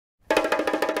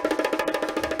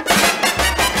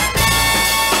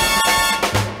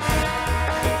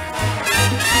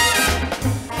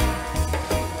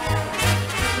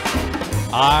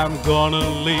I'm gonna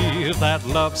leave that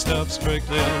love stuff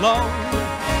strictly alone.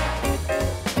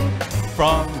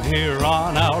 From here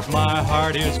on out, my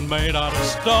heart is made out of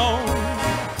stone.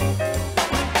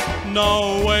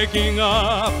 No waking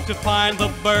up to find the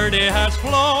birdie has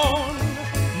flown.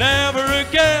 Never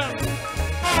again,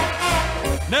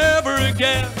 never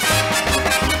again.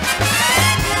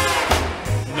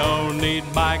 No need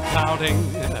my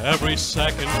counting every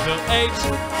second till 8.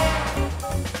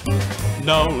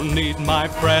 No need my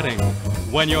fretting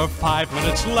when you're 5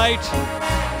 minutes late.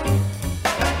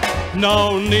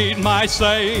 No need my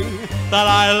saying that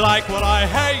I like what I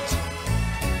hate.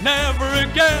 Never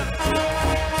again,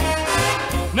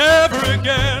 never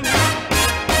again.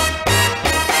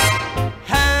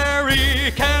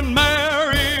 Harry can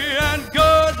marry and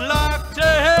good luck to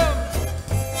him.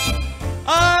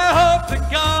 I hope the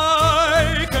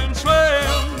guy can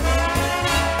swim.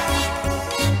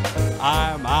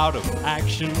 I'm out of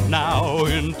action now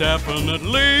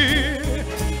indefinitely.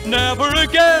 Never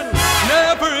again,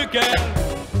 never again,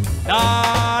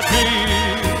 not me.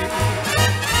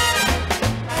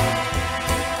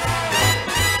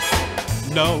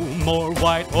 No more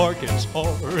white orchids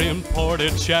or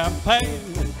imported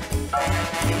champagne.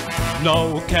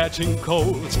 No catching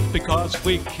colds because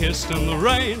we kissed in the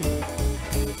rain.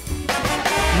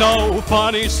 No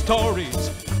funny stories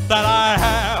that I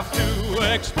have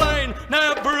to explain.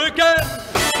 Never again,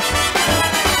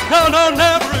 no, no,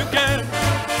 never again.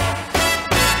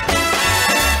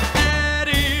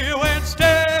 Eddie went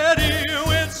steady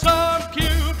with some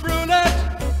cute brunette.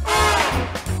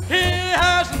 He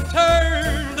hasn't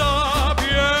turned up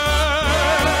yet.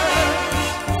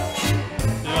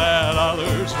 Let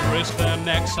others risk their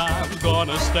necks, I'm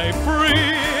gonna stay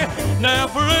free.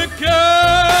 Never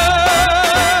again.